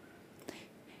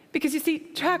 Because you see,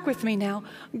 track with me now.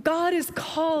 God is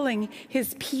calling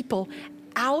his people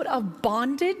out of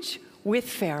bondage with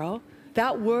Pharaoh.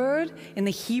 That word in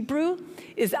the Hebrew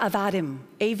is avadim,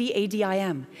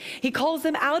 A-V-A-D-I-M. He calls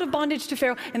them out of bondage to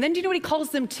Pharaoh. And then do you know what he calls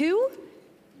them to?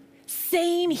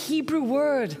 Same Hebrew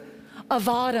word,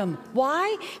 avadim.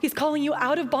 Why? He's calling you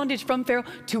out of bondage from Pharaoh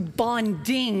to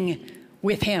bonding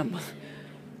with him.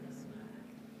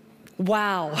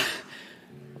 Wow.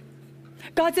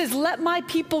 God says, let my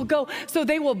people go so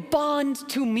they will bond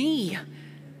to me.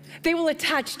 They will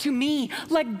attach to me.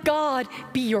 Let God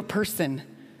be your person.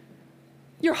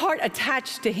 Your heart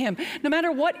attached to him, no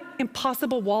matter what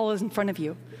impossible wall is in front of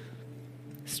you.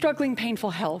 Struggling,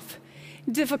 painful health,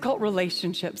 difficult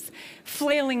relationships,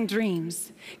 flailing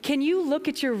dreams. Can you look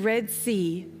at your Red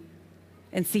Sea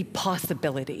and see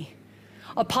possibility?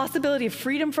 A possibility of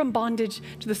freedom from bondage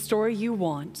to the story you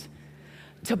want,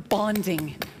 to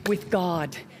bonding with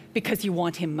God because you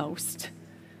want him most.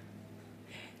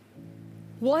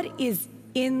 What is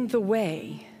in the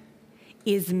way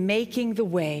is making the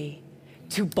way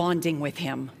to bonding with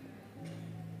him.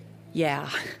 Yeah.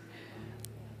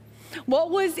 What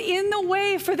was in the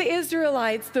way for the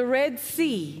Israelites, the Red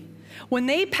Sea, when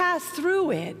they pass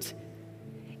through it,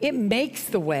 it makes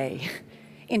the way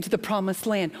into the promised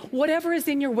land. Whatever is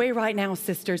in your way right now,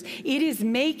 sisters, it is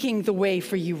making the way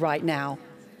for you right now.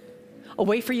 A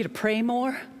way for you to pray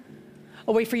more,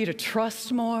 a way for you to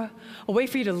trust more, a way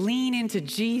for you to lean into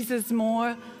Jesus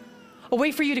more, a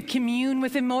way for you to commune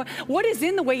with him more. What is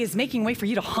in the way is making way for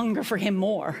you to hunger for him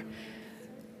more.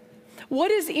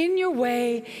 What is in your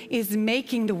way is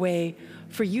making the way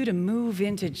for you to move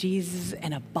into Jesus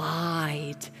and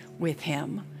abide with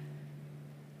him.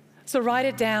 So write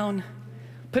it down,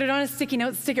 put it on a sticky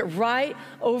note, stick it right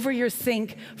over your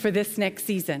sink for this next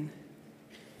season.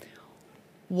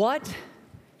 What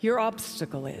your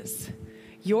obstacle is.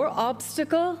 Your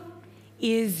obstacle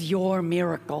is your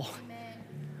miracle.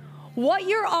 What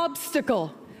your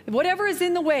obstacle, whatever is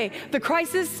in the way, the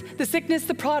crisis, the sickness,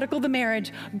 the prodigal, the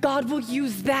marriage, God will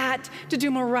use that to do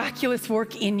miraculous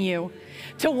work in you.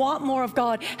 To want more of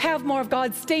God, have more of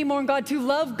God, stay more in God, to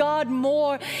love God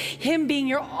more, him being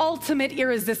your ultimate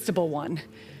irresistible one.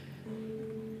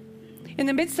 In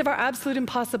the midst of our absolute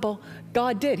impossible,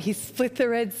 God did. He split the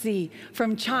Red Sea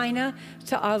from China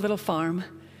to our little farm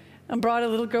and brought a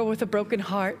little girl with a broken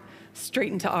heart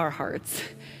straight into our hearts.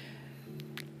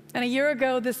 And a year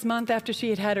ago this month, after she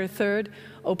had had her third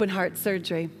open heart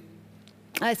surgery,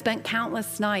 I spent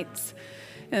countless nights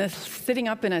sitting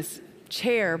up in a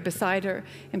chair beside her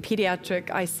in pediatric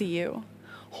ICU,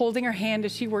 holding her hand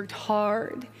as she worked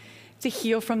hard to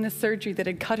heal from the surgery that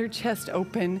had cut her chest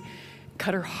open,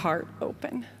 cut her heart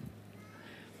open.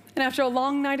 And And after a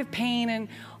long night of pain and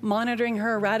monitoring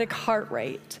her erratic heart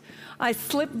rate, I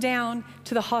slipped down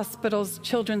to the hospital's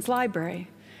children's library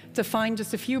to find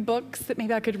just a few books that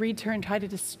maybe I could read to her and try to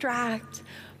distract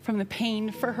from the pain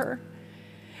for her.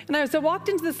 And as I walked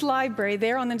into this library,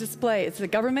 there on the display, it's a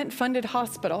government-funded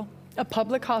hospital, a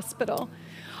public hospital,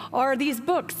 are these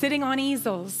books sitting on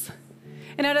easels.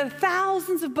 And out of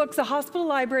thousands of books, the hospital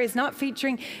library is not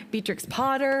featuring Beatrix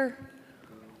Potter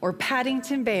or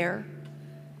Paddington Bear.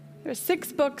 There are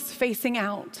 6 books facing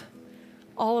out,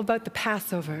 all about the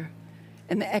Passover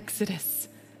and the Exodus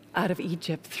out of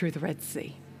Egypt through the Red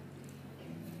Sea.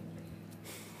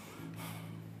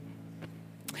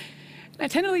 I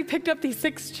tentatively picked up these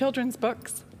 6 children's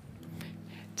books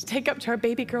to take up to our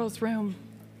baby girl's room.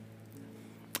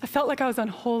 I felt like I was on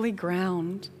holy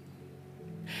ground.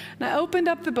 And I opened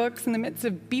up the books in the midst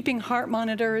of beeping heart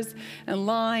monitors and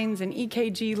lines and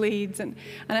EKG leads. And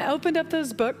I opened up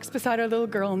those books beside our little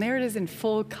girl, and there it is in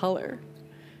full color.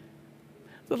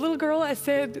 The little girl I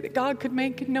said that God could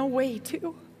make no way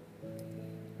to.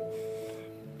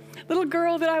 Little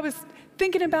girl that I was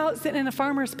thinking about sitting in a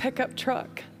farmer's pickup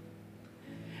truck.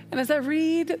 And as I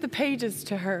read the pages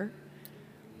to her,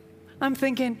 I'm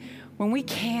thinking, when we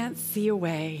can't see a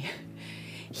way,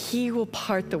 He will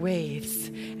part the waves,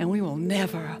 and we will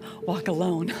never walk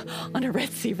alone on a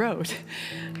Red Sea road.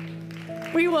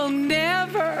 We will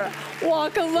never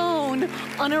walk alone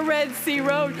on a Red Sea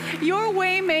road. Your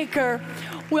Waymaker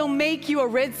will make you a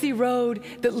Red Sea road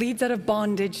that leads out of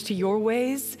bondage to your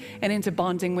ways and into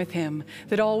bonding with Him,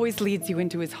 that always leads you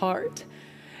into His heart.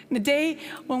 The day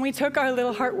when we took our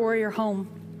little heart warrior home,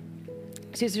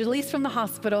 she was released from the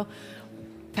hospital,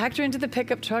 packed her into the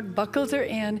pickup truck, buckled her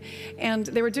in, and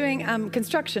they were doing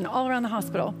construction all around the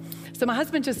hospital. So my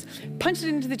husband just punched it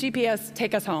into the GPS,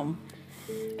 take us home.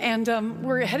 And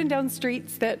we're heading down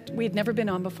streets that we'd never been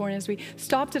on before, and as we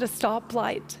stopped at a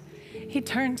stoplight, he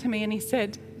turned to me and he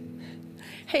said,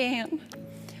 "Hey, Ann,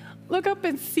 look up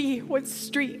and see what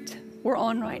street we're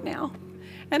on right now."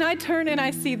 And I turn and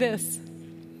I see this.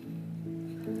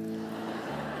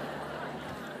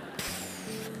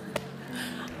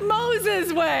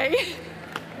 Moses Way.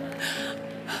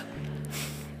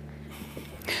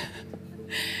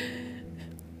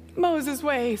 Moses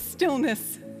Way,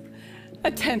 stillness,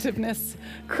 attentiveness,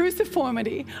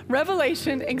 cruciformity,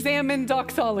 revelation, examine,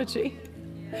 doxology.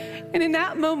 And in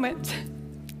that moment,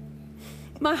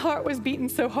 my heart was beating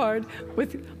so hard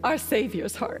with our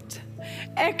Savior's heart.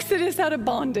 Exodus out of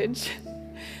bondage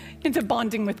into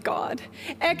bonding with God.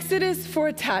 Exodus for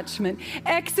attachment.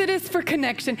 Exodus for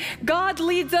connection. God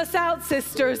leads us out,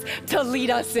 sisters, to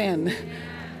lead us in.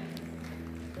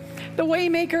 The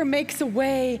Waymaker makes a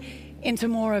way into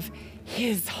more of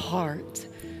His heart.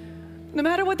 No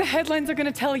matter what the headlines are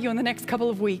going to tell you in the next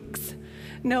couple of weeks,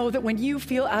 know that when you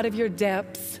feel out of your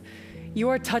depths, you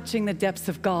are touching the depths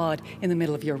of God in the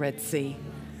middle of your Red Sea.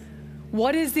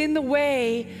 What is in the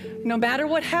way, no matter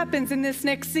what happens in this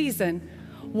next season,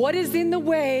 what is in the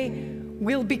way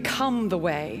will become the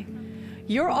way.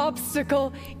 Your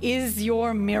obstacle is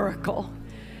your miracle.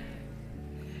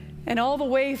 And all the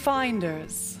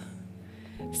wayfinders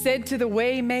said to the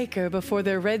Waymaker before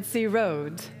their Red Sea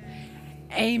road,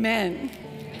 Amen.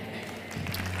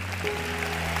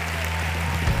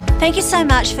 Thank you so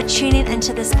much for tuning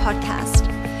into this podcast.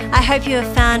 I hope you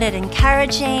have found it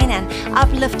encouraging and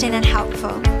uplifting and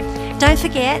helpful. Don't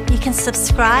forget, you can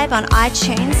subscribe on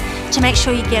iTunes to make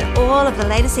sure you get all of the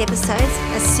latest episodes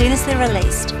as soon as they're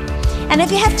released. And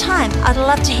if you have time, I'd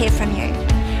love to hear from you.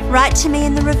 Write to me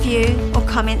in the review or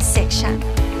comments section.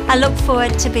 I look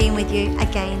forward to being with you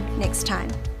again next time.